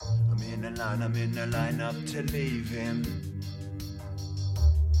in the line up to leave him.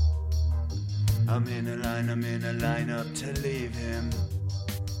 I'm in the line up to leave him.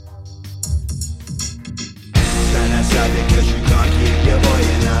 Stand outside because you can't keep your boy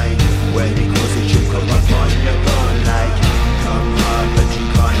in line. When he calls it, you come up on your phone like, come hard but you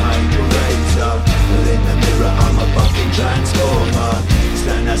can't hide your razor. Well in the mirror I'm a fucking transformer.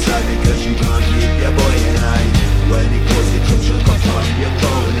 Stand outside because you can't keep your boy in line. When he calls it, you come up on your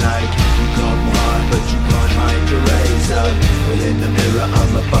phone like, you come hard but you can't hide your razor. Well in the mirror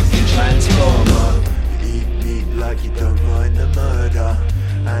I'm a fucking transformer. You eat meat like you don't mind the murder.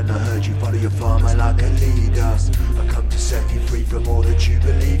 And I heard you follow your farmer like a leader. I come to set you free from all that you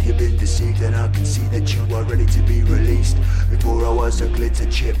believe. You've been deceived and I can see that you are ready to be released. Before I was a glitter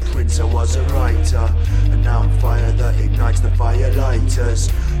chip prince, I was a writer. And now I'm fire that ignites the fire lighters.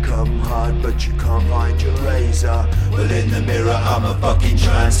 Come hard but you can't find your razor. Well in the mirror I'm a fucking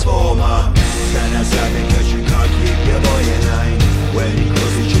transformer. Stand outside because you can't keep your boy in line. When he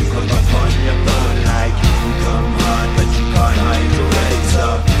calls it you come up on your phone like, come hard but you can't hide your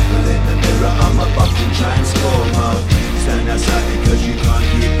razor. Well in the mirror I'm a fucking transformer. Stand outside because you can't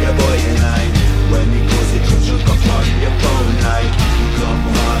keep your boy in line. When he calls it you come up on your phone like, come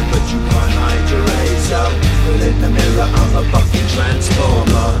hard but you can't hide your razor. Well in the mirror I'm a fucking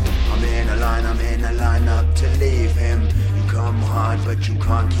transformer. I'm in a line up to leave him. You come hard but you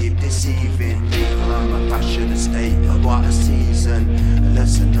can't keep deceiving me. I'm a fashion estate, a what a season. A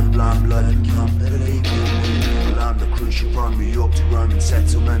lesson of blind blood and can't believe it. Well I'm the crucial from New York to Roman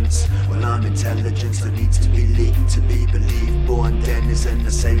settlements. Well I'm intelligence that needs to be leaked to be believed. Born Dennis and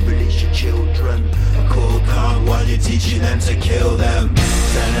the same release your children. A cool calm while you're teaching them to kill them.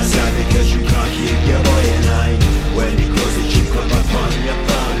 Stand aside because